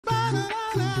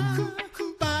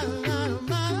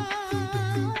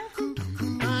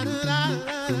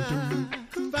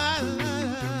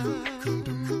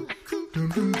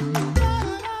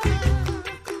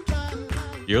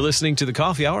You're listening to The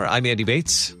Coffee Hour. I'm Andy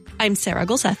Bates. I'm Sarah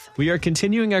Gulseth. We are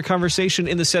continuing our conversation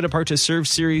in the Set Apart to Serve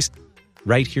series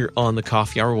right here on The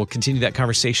Coffee Hour. We'll continue that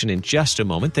conversation in just a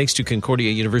moment. Thanks to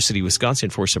Concordia University, Wisconsin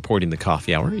for supporting The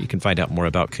Coffee Hour. You can find out more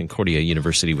about Concordia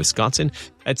University, Wisconsin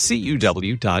at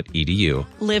cuw.edu.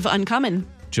 Live uncommon.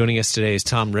 Joining us today is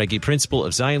Tom Wrege, principal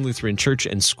of Zion Lutheran Church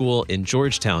and School in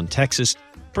Georgetown, Texas.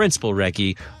 Principal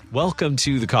Wrege, welcome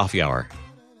to The Coffee Hour.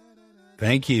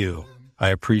 Thank you. I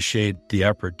appreciate the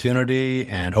opportunity,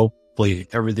 and hopefully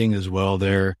everything is well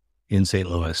there in St.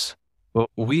 Louis. Well,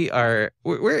 we're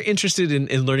interested in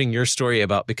learning your story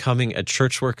about becoming a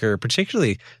church worker,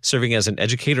 particularly serving as an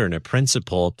educator and a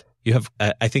principal. You have,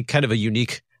 I think, kind of a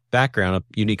unique background, a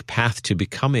unique path to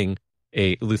becoming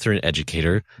a Lutheran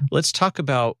educator. Let's talk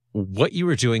about what you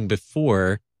were doing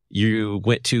before you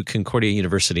went to Concordia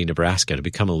University, Nebraska to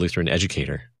become a Lutheran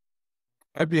educator.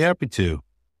 I'd be happy to.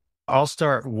 I'll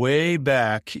start way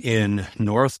back in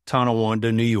North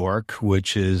Tonawanda, New York,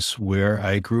 which is where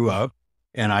I grew up.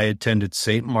 And I attended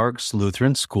St. Mark's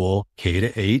Lutheran School,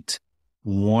 K-8.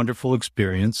 Wonderful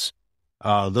experience.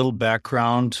 Little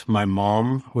background, my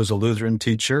mom was a Lutheran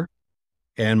teacher,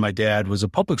 and my dad was a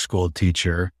public school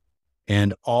teacher.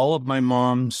 And all of my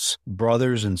mom's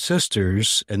brothers and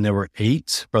sisters, and there were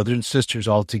 8 brothers and sisters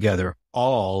altogether,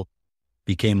 all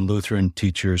became Lutheran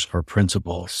teachers or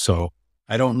principals. So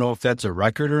I don't know if that's a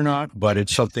record or not, but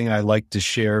it's something I like to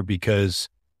share because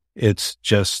it's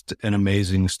just an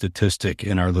amazing statistic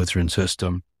in our Lutheran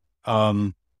system.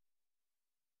 When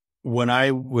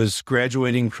I was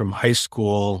graduating from high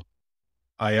school,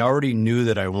 I already knew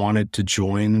that I wanted to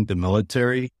join the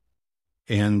military.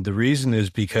 And the reason is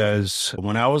because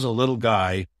when I was a little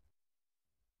guy,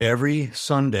 every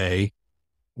Sunday,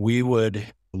 we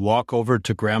would walk over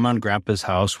to Grandma and Grandpa's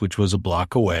house, which was a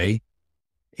block away,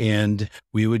 and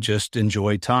we would just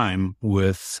enjoy time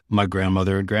with my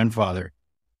grandmother and grandfather.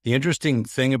 The interesting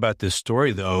thing about this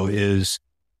story, though, is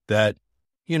that,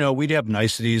 we'd have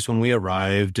niceties when we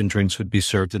arrived and drinks would be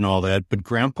served and all that, but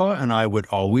Grandpa and I would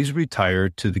always retire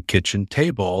to the kitchen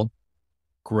table.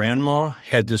 Grandma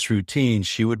had this routine.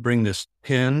 She would bring this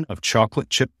tin of chocolate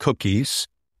chip cookies.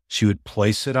 She would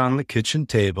place it on the kitchen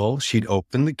table. She'd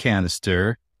open the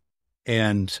canister,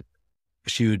 and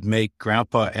she would make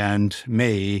Grandpa and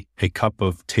me a cup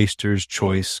of Taster's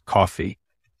Choice coffee.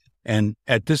 And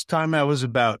at this time, I was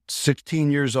about 16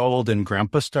 years old, and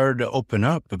Grandpa started to open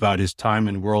up about his time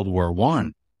in World War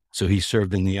I. So he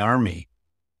served in the Army.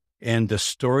 And the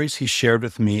stories he shared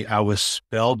with me, I was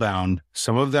spellbound.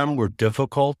 Some of them were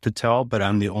difficult to tell, but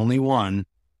I'm the only one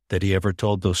that he ever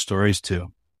told those stories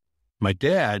to. My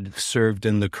dad served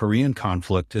in the Korean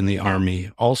conflict in the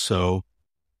Army also.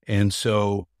 And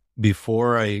so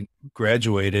before I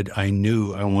graduated, I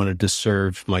knew I wanted to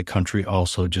serve my country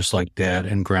also, just like Dad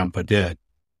and Grandpa did.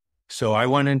 So I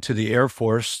went into the Air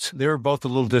Force. They were both a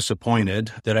little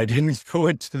disappointed that I didn't go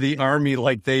into the Army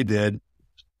like they did,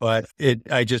 but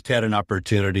I just had an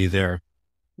opportunity there.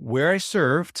 Where I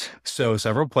served, so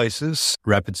several places: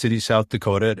 Rapid City, South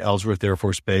Dakota at Ellsworth Air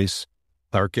Force Base,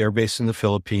 Clark Air Base in the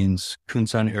Philippines,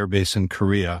 Kunsan Air Base in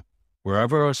Korea.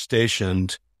 Wherever I was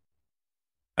stationed,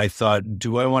 I thought,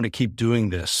 do I want to keep doing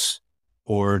this,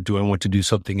 or do I want to do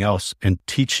something else? And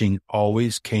teaching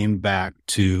always came back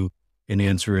to an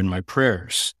answer in my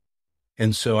prayers.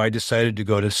 And so I decided to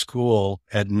go to school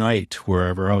at night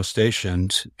wherever I was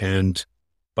stationed. And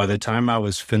by the time I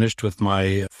was finished with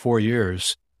my 4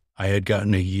 years, I had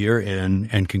gotten a year in,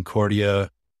 and Concordia,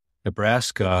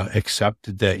 Nebraska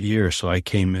accepted that year. So I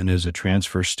came in as a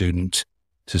transfer student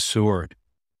to Seward.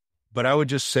 But I would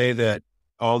just say that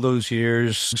all those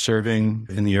years serving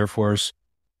in the Air Force,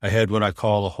 I had what I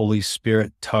call a Holy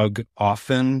Spirit tug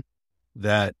often,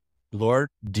 that, Lord,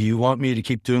 do you want me to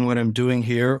keep doing what I'm doing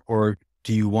here, or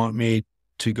do you want me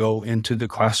to go into the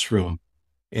classroom?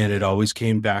 And it always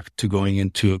came back to going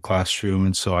into a classroom,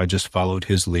 and so I just followed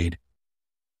his lead.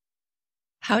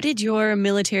 How did your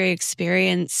military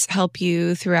experience help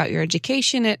you throughout your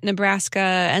education at Nebraska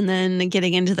and then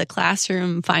getting into the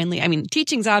classroom finally? I mean,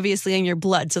 teaching's obviously in your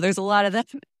blood, so there's a lot of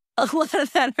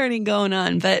that already going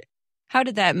on. But how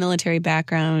did that military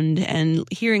background and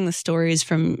hearing the stories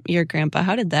from your grandpa,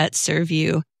 how did that serve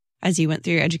you as you went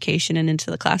through your education and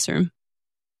into the classroom?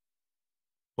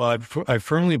 Well, I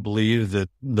firmly believe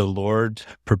that the Lord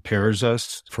prepares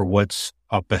us for what's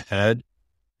up ahead.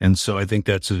 And so I think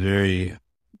that's a very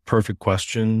perfect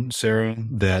question, Sarah,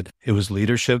 that it was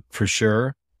leadership for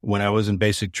sure. When I was in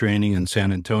basic training in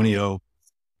San Antonio,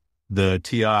 the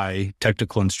TI,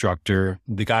 technical instructor,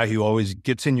 the guy who always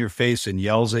gets in your face and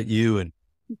yells at you and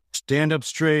stand up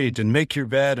straight and make your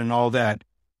bed and all that.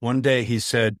 One day he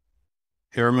said,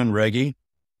 Airman Wrege,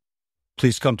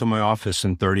 please come to my office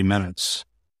in 30 minutes.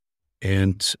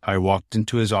 And I walked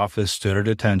into his office, stood at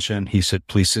attention. He said,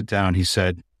 please sit down. He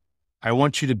said, I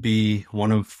want you to be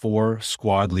one of 4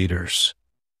 squad leaders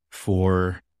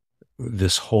for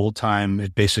this whole time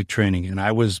at basic training. And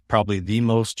I was probably the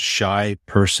most shy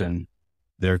person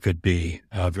there could be,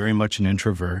 very much an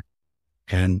introvert.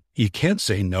 And you can't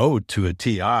say no to a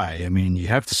TI. I mean, you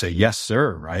have to say, yes,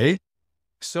 sir, right?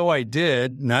 So I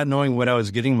did, not knowing what I was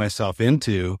getting myself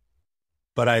into,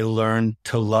 but I learned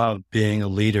to love being a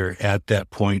leader at that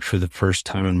point for the first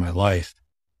time in my life.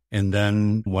 And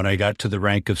then when I got to the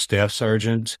rank of staff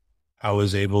sergeant, I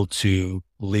was able to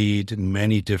lead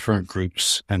many different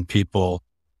groups and people.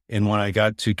 And when I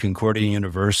got to Concordia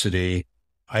University,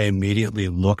 I immediately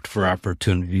looked for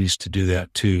opportunities to do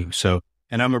that too. So,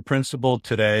 and I'm a principal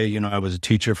today. I was a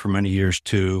teacher for many years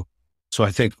too. So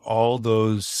I think all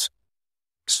those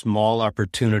small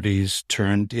opportunities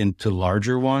turned into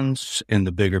larger ones in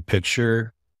the bigger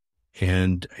picture.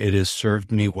 And it has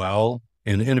served me well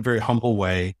in a very humble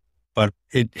way, but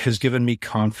it has given me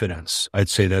confidence. I'd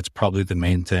say that's probably the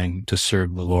main thing, to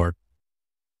serve the Lord.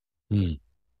 I'm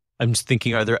just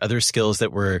thinking, are there other skills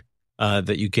that were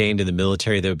that you gained in the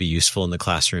military that would be useful in the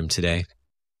classroom today?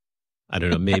 I don't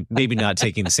know, maybe not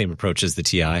taking the same approach as the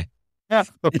TI.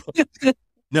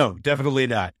 No, definitely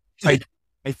not. I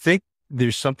think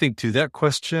there's something to that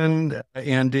question,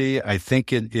 Andy. I think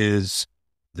there's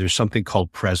something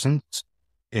called presence.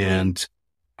 And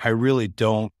I really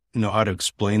don't know how to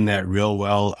explain that real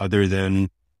well, other than,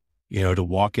 to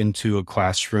walk into a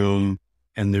classroom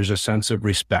and there's a sense of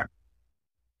respect.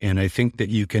 And I think that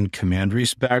you can command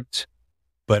respect,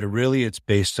 but really it's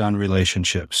based on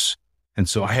relationships. And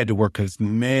so I had to work with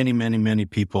many, many, many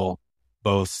people,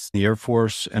 both the Air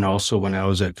Force and also when I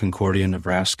was at Concordia,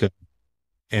 Nebraska.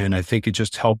 And I think it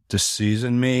just helped to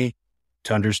season me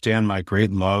to understand my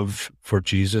great love for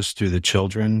Jesus through the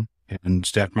children and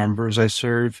staff members I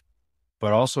serve,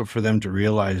 but also for them to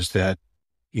realize that,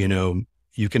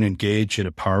 you can engage in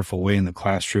a powerful way in the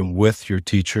classroom with your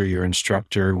teacher, your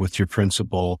instructor, with your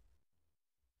principal.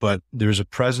 But there's a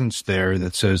presence there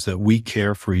that says that we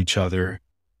care for each other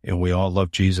and we all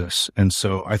love Jesus. And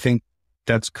so I think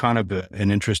that's kind of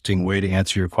an interesting way to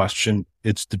answer your question.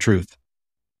 It's the truth.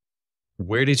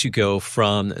 Where did you go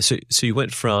from? So you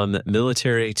went from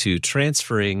military to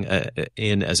transferring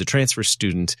in as a transfer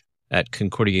student at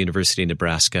Concordia University in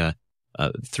Nebraska.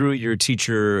 Through your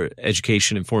teacher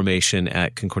education and formation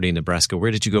at Concordia, Nebraska, where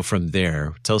did you go from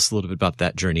there? Tell us a little bit about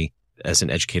that journey as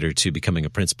an educator to becoming a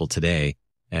principal today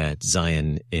at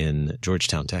Zion in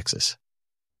Georgetown, Texas.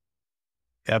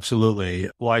 Absolutely.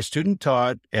 Well, I student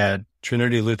taught at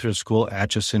Trinity Lutheran School,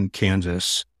 Atchison,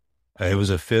 Kansas. It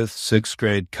was a 5th, 6th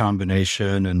grade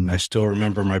combination, and I still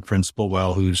remember my principal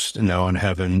well, who's now in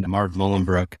heaven, Mark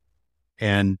Mullenbrook.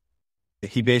 And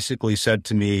he basically said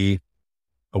to me,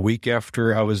 a week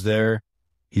after I was there,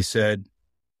 he said,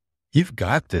 "You've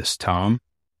got this, Tom.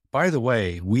 By the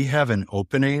way, we have an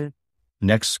opening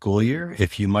next school year.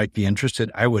 If you might be interested,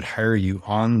 I would hire you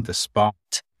on the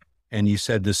spot." And he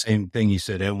said the same thing. He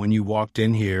said, and when you walked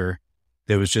in here,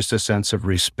 there was just a sense of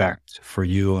respect for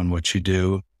you and what you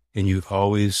do. And you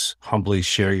always humbly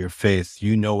share your faith.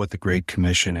 You know what the Great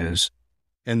Commission is.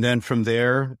 And then from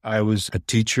there, I was a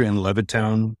teacher in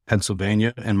Levittown,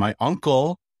 Pennsylvania. And my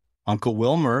Uncle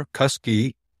Wilmer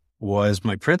Kuski, was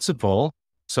my principal.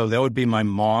 So that would be my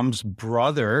mom's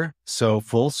brother. So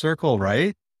full circle,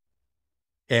 right?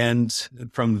 And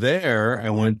from there, I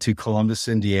went to Columbus,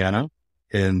 Indiana,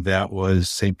 and that was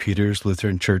St. Peter's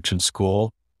Lutheran Church and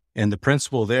School. And the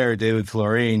principal there, David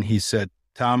Florine, he said,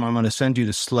 "Tom, I'm going to send you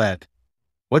to SLED."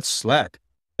 "What's SLED?"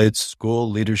 "It's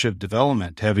School Leadership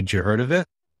Development. Haven't you heard of it?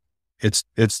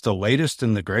 It's the latest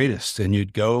and the greatest." And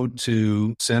you'd go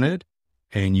to Synod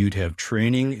and you'd have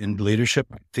training in leadership.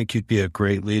 I think you'd be a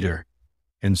great leader.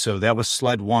 And so that was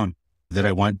SLED 1 that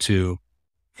I went to,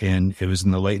 and it was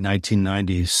in the late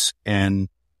 1990s. And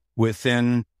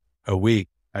within a week,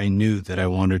 I knew that I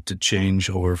wanted to change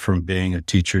over from being a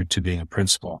teacher to being a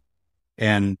principal.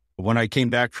 And when I came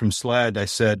back from SLED, I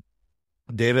said,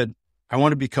 "David, I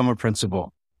want to become a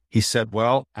principal." He said,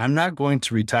 "Well, I'm not going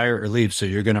to retire or leave, so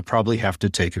you're going to probably have to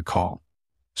take a call."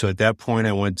 So at that point,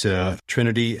 I went to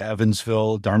Trinity,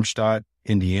 Evansville, Darmstadt,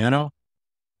 Indiana,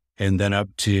 and then up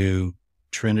to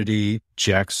Trinity,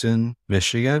 Jackson,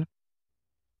 Michigan.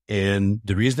 And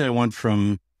the reason I went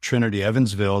from Trinity,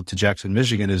 Evansville to Jackson,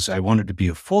 Michigan is I wanted to be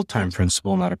a full-time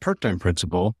principal, not a part-time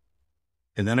principal.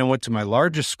 And then I went to my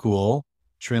largest school,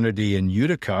 Trinity in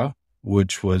Utica,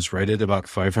 which was right at about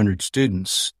 500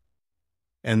 students.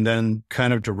 And then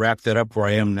kind of to wrap that up, where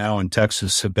I am now in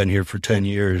Texas, have been here for 10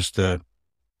 years, the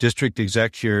district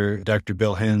exec here, Dr.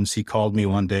 Bill Hins, he called me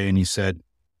one day and he said,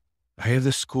 I have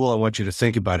this school I want you to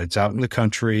think about. It's out in the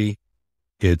country.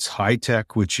 It's high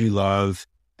tech, which you love.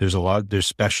 There's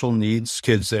special needs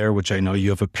kids there, which I know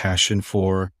you have a passion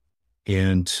for.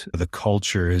 And the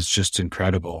culture is just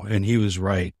incredible. And he was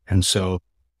right. And so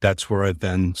that's where I've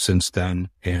been since then.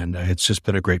 And it's just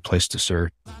been a great place to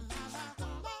serve.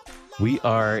 We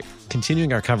are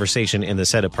continuing our conversation in the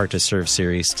Set Apart to Serve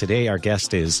series. Today, our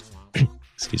guest is,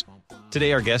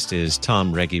 Today, our guest is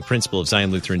Tom Wrege, principal of Zion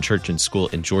Lutheran Church and School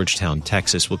in Georgetown,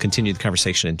 Texas. We'll continue the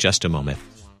conversation in just a moment.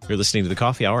 You're listening to The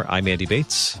Coffee Hour. I'm Andy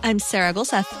Bates. I'm Sarah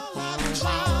Gulseth.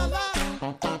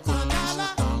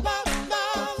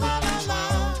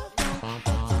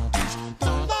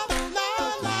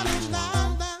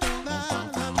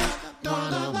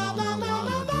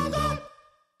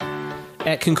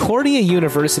 At Concordia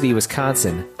University,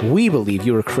 Wisconsin, we believe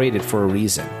you were created for a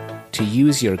reason, to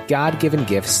use your God-given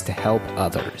gifts to help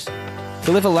others,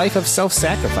 to live a life of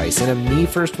self-sacrifice in a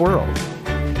me-first world,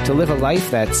 to live a life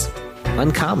that's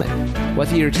uncommon.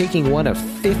 Whether you're taking one of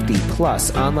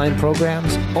 50-plus online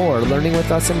programs or learning with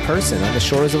us in person on the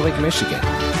shores of Lake Michigan,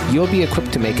 you'll be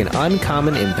equipped to make an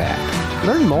uncommon impact.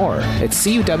 Learn more at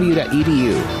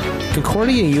cuw.edu.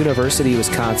 Concordia University,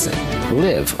 Wisconsin.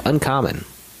 Live uncommon.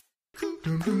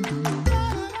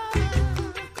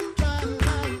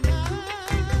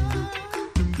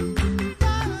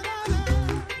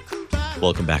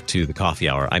 Welcome back to The Coffee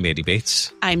Hour. I'm Andy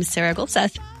Bates. I'm Sarah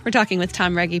Gulseth. We're talking with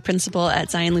Tom Wrege, principal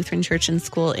at Zion Lutheran Church and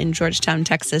School in Georgetown,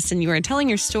 Texas. And you were telling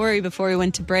your story before we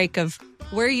went to break of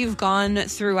where you've gone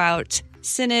throughout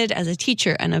Synod as a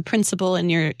teacher and a principal and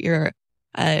your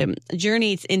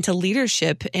journey into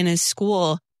leadership in a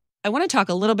school. I want to talk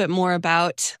a little bit more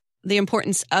about the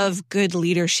importance of good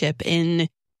leadership in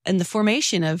the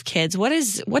formation of kids.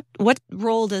 What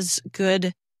role does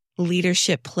good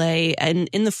leadership play and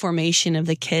in the formation of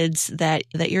the kids that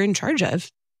you're in charge of?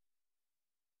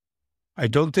 I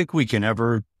don't think we can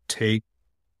ever take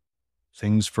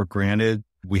things for granted.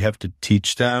 We have to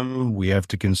teach them. We have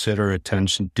to consider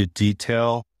attention to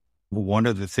detail. One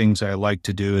of the things I like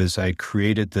to do is I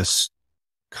created this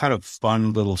kind of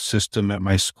fun little system at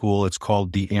my school. It's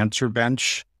called the Answer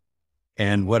Bench.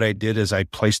 And what I did is I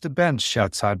placed a bench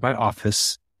outside my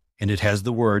office, and it has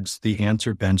the words, the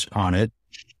Answer Bench, on it.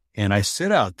 And I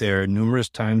sit out there numerous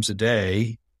times a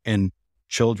day, and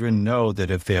children know that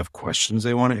if they have questions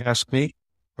they want to ask me,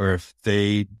 or if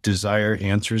they desire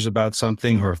answers about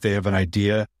something, or if they have an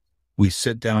idea, we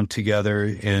sit down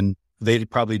together, and they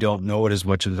probably don't know it as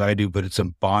much as I do, but it's a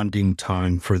bonding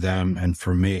time for them and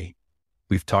for me.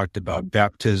 We've talked about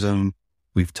baptism.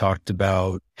 We've talked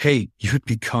about, hey, you'd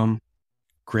become a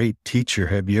great teacher.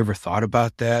 Have you ever thought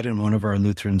about that in one of our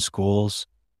Lutheran schools?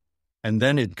 And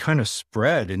then it kind of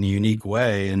spread in a unique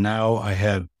way. And now I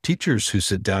have teachers who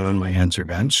sit down on my answer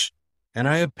bench, and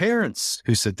I have parents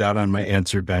who sit down on my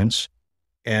answer bench.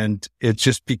 And it's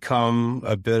just become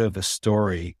a bit of a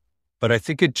story. But I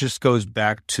think it just goes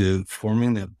back to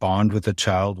forming that bond with a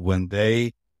child when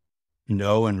they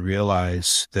know and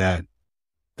realize that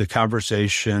the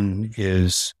conversation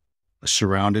is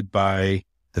surrounded by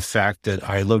the fact that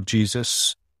I love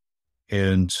Jesus,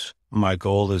 and my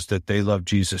goal is that they love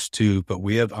Jesus too. But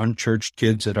we have unchurched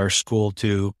kids at our school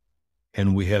too.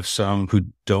 And we have some who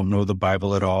don't know the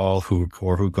Bible at all, who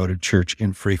go to church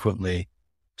infrequently.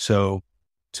 So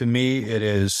to me, it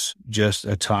is just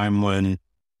a time when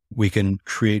we can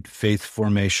create faith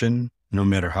formation, no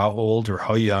matter how old or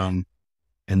how young.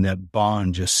 And that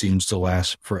bond just seems to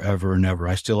last forever and ever.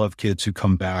 I still have kids who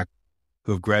come back,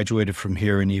 who have graduated from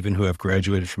here and even who have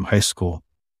graduated from high school.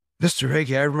 Mr.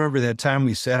 Wrege, I remember that time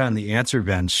we sat on the answer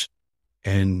bench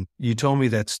and you told me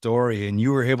that story and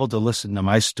you were able to listen to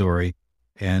my story.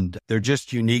 And they're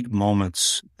just unique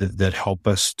moments that help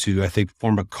us to, I think,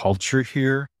 form a culture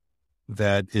here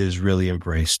that is really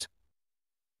embraced.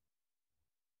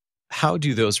 How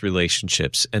do those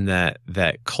relationships and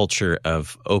that culture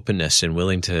of openness and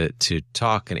willing to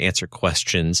talk and answer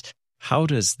questions, how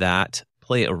does that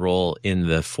play a role in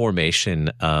the formation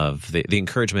of the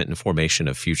encouragement and formation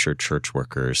of future church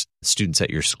workers, students at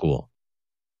your school?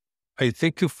 I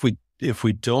think if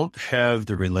we don't have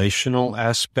the relational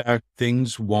aspect,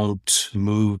 things won't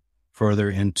move further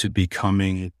into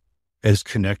becoming as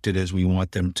connected as we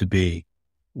want them to be.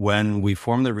 When we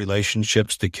form the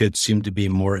relationships, the kids seem to be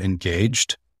more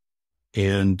engaged.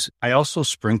 And I also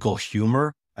sprinkle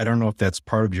humor. I don't know if that's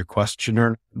part of your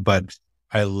question, but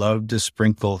I love to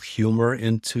sprinkle humor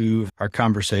into our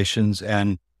conversations.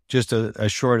 And just a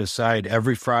short aside,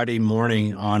 every Friday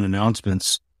morning on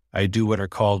announcements, I do what are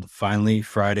called Finally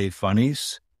Friday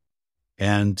Funnies.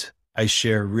 And I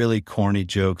share really corny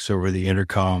jokes over the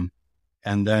intercom.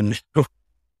 And then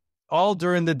all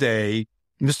during the day,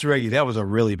 Mr. Wrege, that was a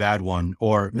really bad one.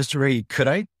 Or, Mr. Wrege, could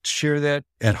I share that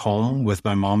at home with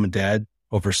my mom and dad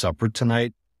over supper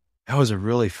tonight? That was a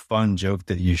really fun joke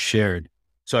that you shared.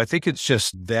 So I think it's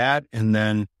just that. And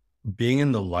then being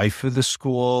in the life of the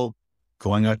school,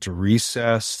 going out to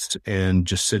recess and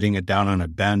just sitting down on a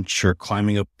bench or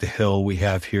climbing up the hill we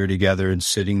have here together and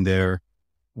sitting there.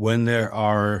 When there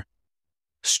are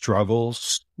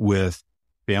struggles with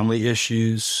family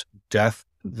issues, death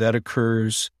that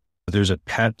occurs, there's a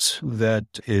pet that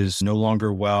is no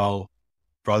longer well,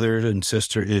 brother and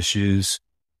sister issues.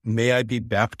 May I be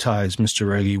baptized, Mr.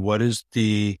 Wrege? What is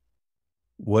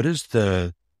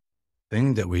the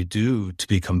thing that we do to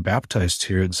become baptized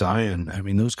here at Zion? I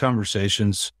mean, those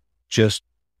conversations just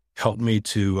help me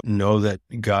to know that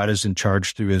God is in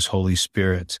charge through his Holy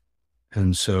Spirit.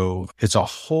 And so it's a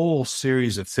whole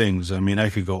series of things. I mean, I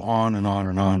could go on and on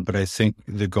and on, but I think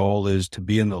the goal is to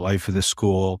be in the life of the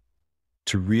school,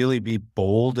 to really be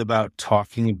bold about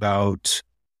talking about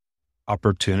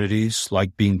opportunities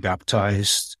like being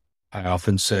baptized. I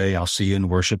often say, I'll see you in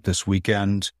worship this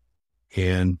weekend.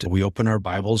 And we open our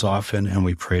Bibles often and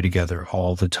we pray together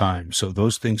all the time. So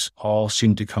those things all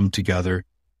seem to come together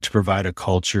to provide a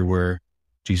culture where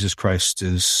Jesus Christ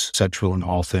is central in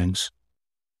all things.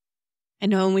 I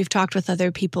know when we've talked with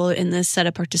other people in this Set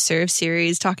Apart to Serve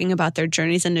series, talking about their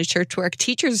journeys into church work,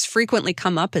 teachers frequently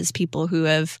come up as people who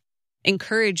have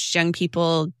encouraged young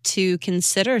people to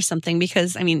consider something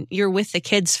because, I mean, you're with the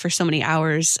kids for so many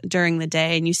hours during the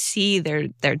day and you see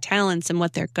their talents and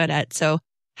what they're good at. So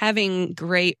having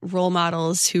great role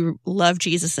models who love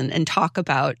Jesus and talk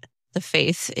about the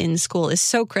faith in school is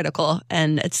so critical.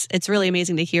 And it's really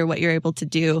amazing to hear what you're able to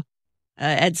do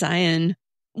at Zion.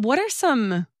 What are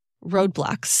some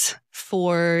roadblocks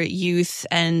for youth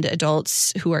and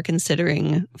adults who are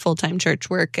considering full-time church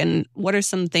work? And what are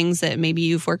some things that maybe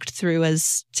you've worked through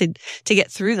as to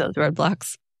get through those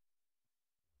roadblocks?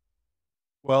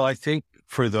 Well, I think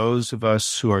for those of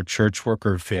us who are church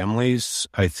worker families,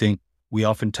 I think we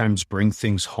oftentimes bring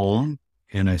things home.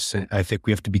 And I think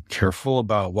we have to be careful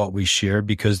about what we share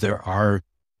because there are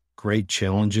great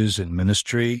challenges in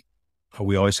ministry.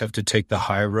 We always have to take the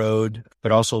high road,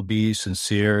 but also be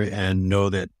sincere and know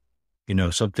that,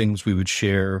 some things we would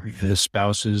share as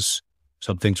spouses,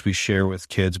 some things we share with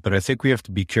kids. But I think we have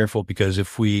to be careful because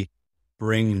if we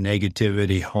bring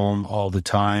negativity home all the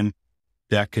time,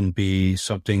 that can be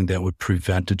something that would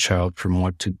prevent a child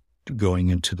from going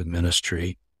into the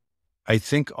ministry. I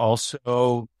think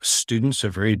also students are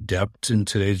very adept in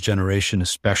today's generation,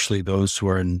 especially those who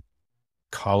are in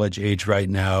college age right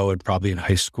now and probably in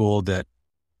high school, that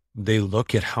they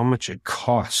look at how much it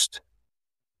costs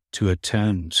to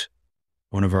attend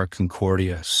one of our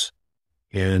Concordias.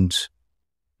 And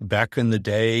back in the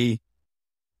day,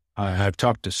 I've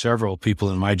talked to several people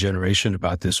in my generation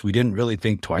about this. We didn't really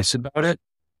think twice about it.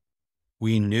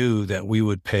 We knew that we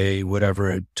would pay whatever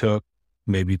it took.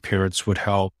 Maybe parents would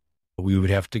help. We would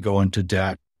have to go into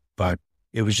debt, but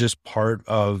it was just part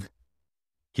of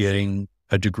getting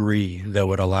a degree that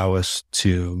would allow us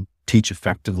to teach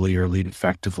effectively or lead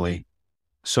effectively.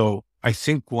 So I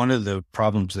think one of the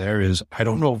problems there is I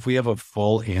don't know if we have a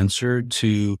full answer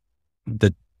to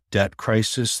the debt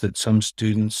crisis that some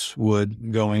students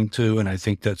would go into. And I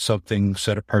think that's something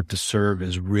Set Apart to Serve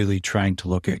is really trying to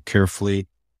look at carefully.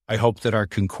 I hope that our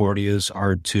Concordias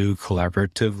are too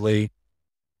collaboratively.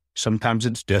 Sometimes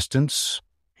it's distance.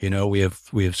 We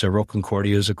have several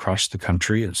Concordias across the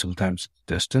country, and sometimes it's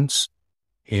distance.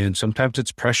 And sometimes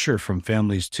it's pressure from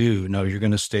families too. No, you're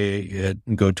going to stay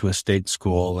and go to a state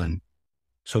school. And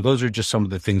so those are just some of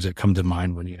the things that come to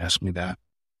mind when you ask me that.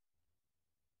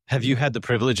 Have you had the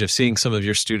privilege of seeing some of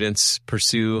your students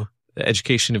pursue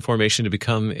education and formation to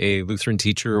become a Lutheran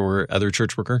teacher or other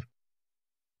church worker?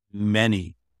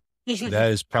 Many.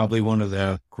 That is probably one of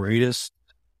the greatest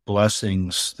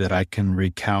blessings that I can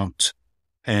recount.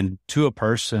 And to a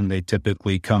person, they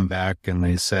typically come back and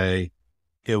they say,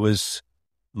 it was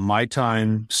my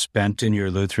time spent in your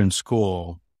Lutheran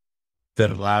school that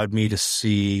allowed me to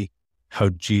see how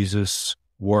Jesus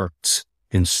worked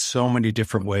in so many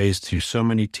different ways, through so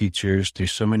many teachers, through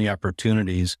so many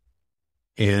opportunities.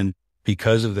 And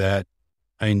because of that,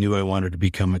 I knew I wanted to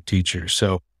become a teacher.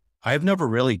 So I've never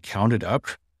really counted up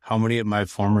how many of my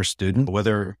former students,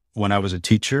 whether when I was a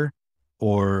teacher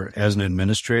or as an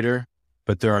administrator,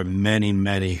 but there are many,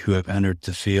 many who have entered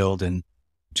the field. And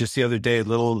just the other day,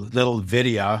 little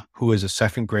Vidya, who is a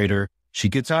second grader, she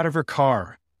gets out of her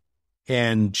car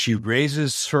and she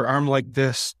raises her arm like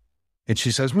this. And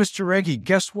she says, Mr. Wrege,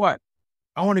 guess what?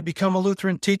 I want to become a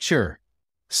Lutheran teacher.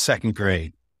 2nd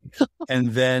grade. And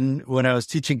then when I was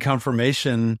teaching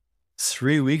confirmation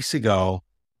 3 weeks ago,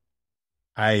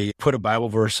 I put a Bible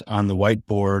verse on the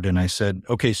whiteboard and I said,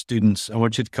 okay, students, I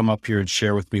want you to come up here and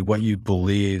share with me what you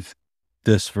believe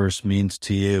this verse means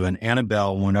to you. And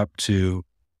Annabelle went up to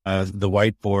the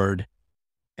whiteboard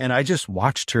and I just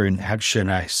watched her in action.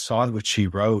 I saw what she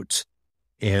wrote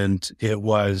and it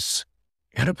was,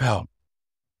 Annabelle,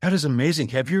 that is amazing.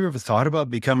 Have you ever thought about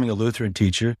becoming a Lutheran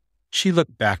teacher? She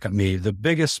looked back at me, the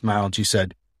biggest smile, and she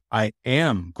said, I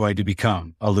am going to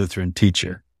become a Lutheran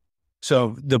teacher.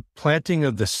 So the planting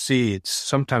of the seeds,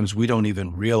 sometimes we don't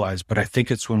even realize, but I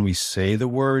think it's when we say the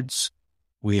words,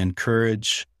 we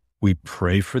encourage, we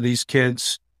pray for these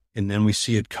kids, and then we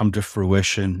see it come to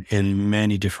fruition in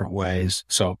many different ways.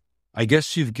 So I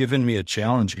guess you've given me a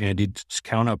challenge, Andy, to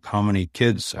count up how many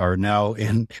kids are now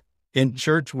in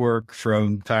church work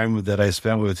from time that I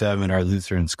spent with them in our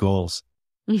Lutheran schools.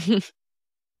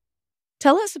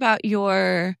 Tell us about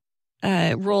your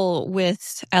role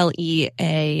with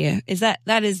LEA. Is that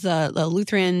is the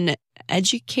Lutheran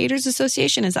Educators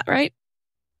Association? Is that right?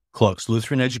 Close.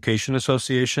 Lutheran Education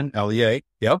Association, LEA.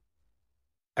 Yep.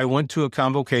 I went to a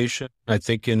convocation, I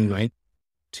think in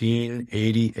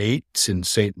 1988 in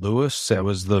St. Louis. That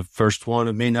was the first one.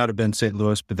 It may not have been St.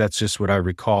 Louis, but that's just what I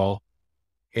recall.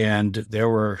 And there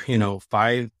were,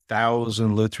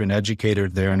 5,000 Lutheran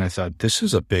educators there. And I thought, this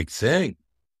is a big thing.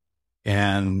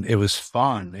 And it was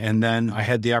fun. And then I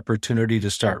had the opportunity to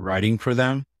start writing for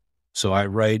them. So I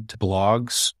write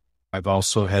blogs. I've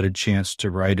also had a chance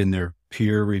to write in their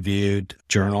peer-reviewed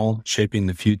journal, Shaping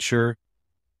the Future.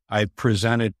 I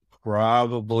presented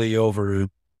probably over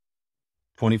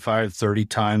 25, 30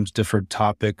 times different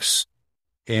topics.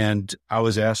 And I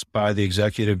was asked by the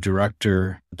executive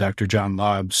director, Dr. John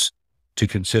Lobbs, to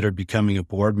consider becoming a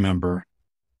board member.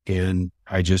 And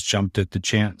I just jumped at the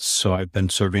chance. So I've been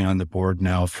serving on the board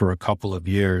now for a couple of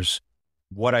years.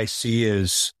 What I see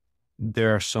is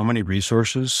there are so many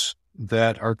resources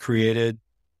that are created.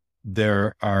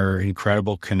 There are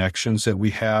incredible connections that we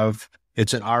have.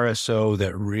 It's an RSO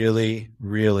that really,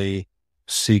 really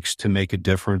seeks to make a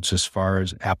difference as far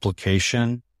as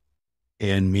application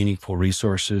and meaningful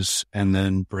resources, and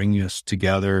then bring us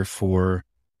together for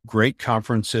great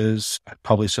conferences,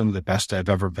 probably some of the best I've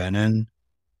ever been in,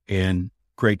 and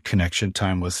great connection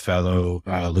time with fellow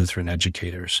Lutheran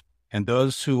educators. And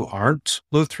those who aren't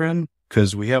Lutheran,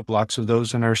 because we have lots of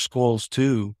those in our schools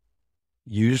too,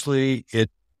 usually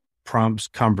it prompts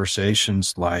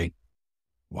conversations like,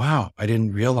 wow, I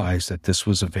didn't realize that this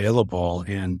was available,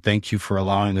 and thank you for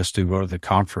allowing us to go to the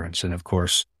conference. And of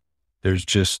course, there's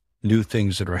just new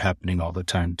things that are happening all the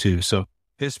time too. So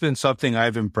it's been something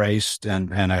I've embraced,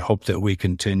 and I hope that we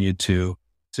continue to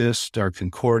assist our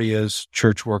Concordias,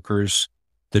 church workers,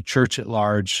 the church at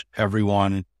large,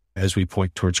 everyone, as we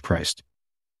point towards Christ.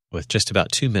 With just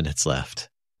about 2 minutes left,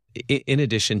 in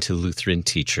addition to Lutheran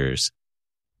teachers,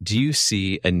 do you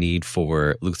see a need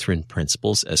for Lutheran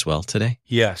principals as well today?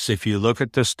 Yes. If you look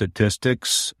at the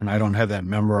statistics, and I don't have that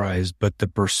memorized, but the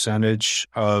percentage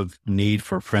of need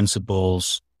for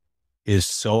principals is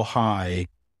so high,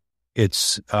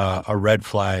 it's a red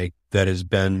flag that has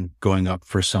been going up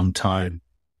for some time.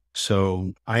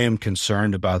 So I am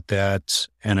concerned about that.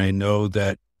 And I know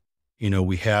that,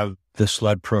 we have the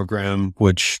SLED program,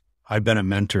 which I've been a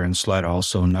mentor in SLED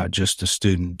also, not just a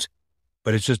student,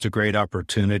 but it's just a great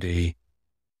opportunity.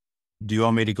 Do you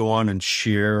want me to go on and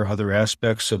share other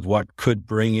aspects of what could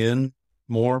bring in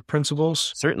more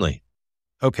principals? Certainly.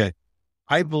 Okay.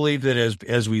 I believe that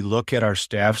as we look at our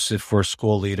staffs, if we're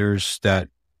school leaders, that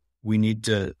we need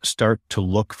to start to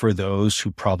look for those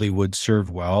who probably would serve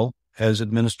well as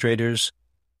administrators,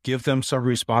 give them some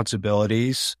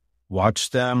responsibilities,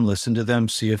 watch them, listen to them,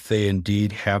 see if they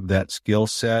indeed have that skill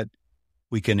set.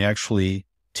 We can actually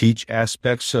teach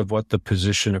aspects of what the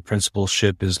position of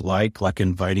principalship is like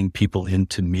inviting people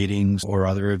into meetings or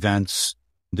other events.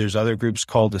 There's other groups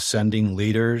called ascending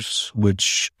leaders,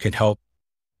 which can help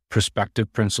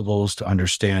prospective principals to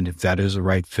understand if that is a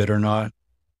right fit or not.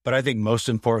 But I think most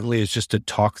importantly is just to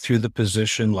talk through the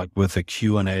position, like with a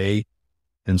Q&A,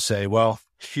 and say, well,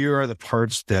 here are the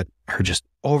parts that are just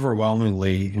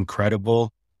overwhelmingly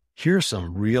incredible. Here's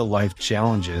some real life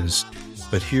challenges,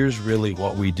 but here's really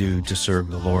what we do to serve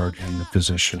the Lord in the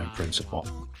position of principal.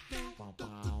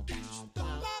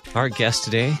 Our guest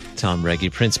today, Tom Wrege,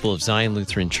 principal of Zion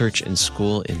Lutheran Church and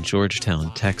School in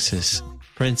Georgetown, Texas.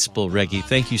 Principal Wrege,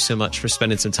 thank you so much for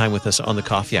spending some time with us on the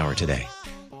Coffee Hour today.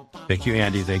 Thank you,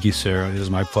 Andy. Thank you, Sarah. It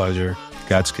is my pleasure.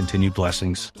 God's continued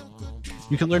blessings.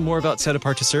 You can learn more about Set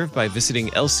Apart to Serve by visiting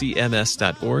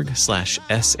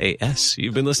lcms.org/SAS.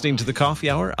 You've been listening to The Coffee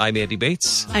Hour. I'm Andy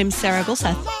Bates. I'm Sarah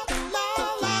Gulseth.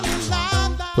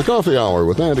 The Coffee Hour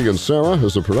with Andy and Sarah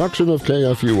is a production of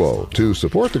KFUO. To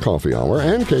support the Coffee Hour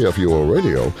and KFUO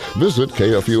Radio, visit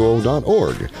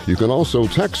KFUO.org. You can also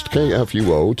text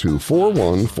KFUO to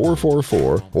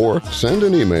 41444 or send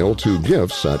an email to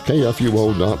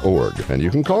gifts@kfuo.org. And you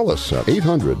can call us at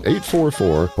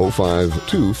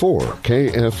 800-844-0524.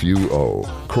 KFUO.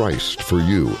 Christ for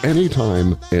you,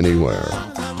 anytime, anywhere.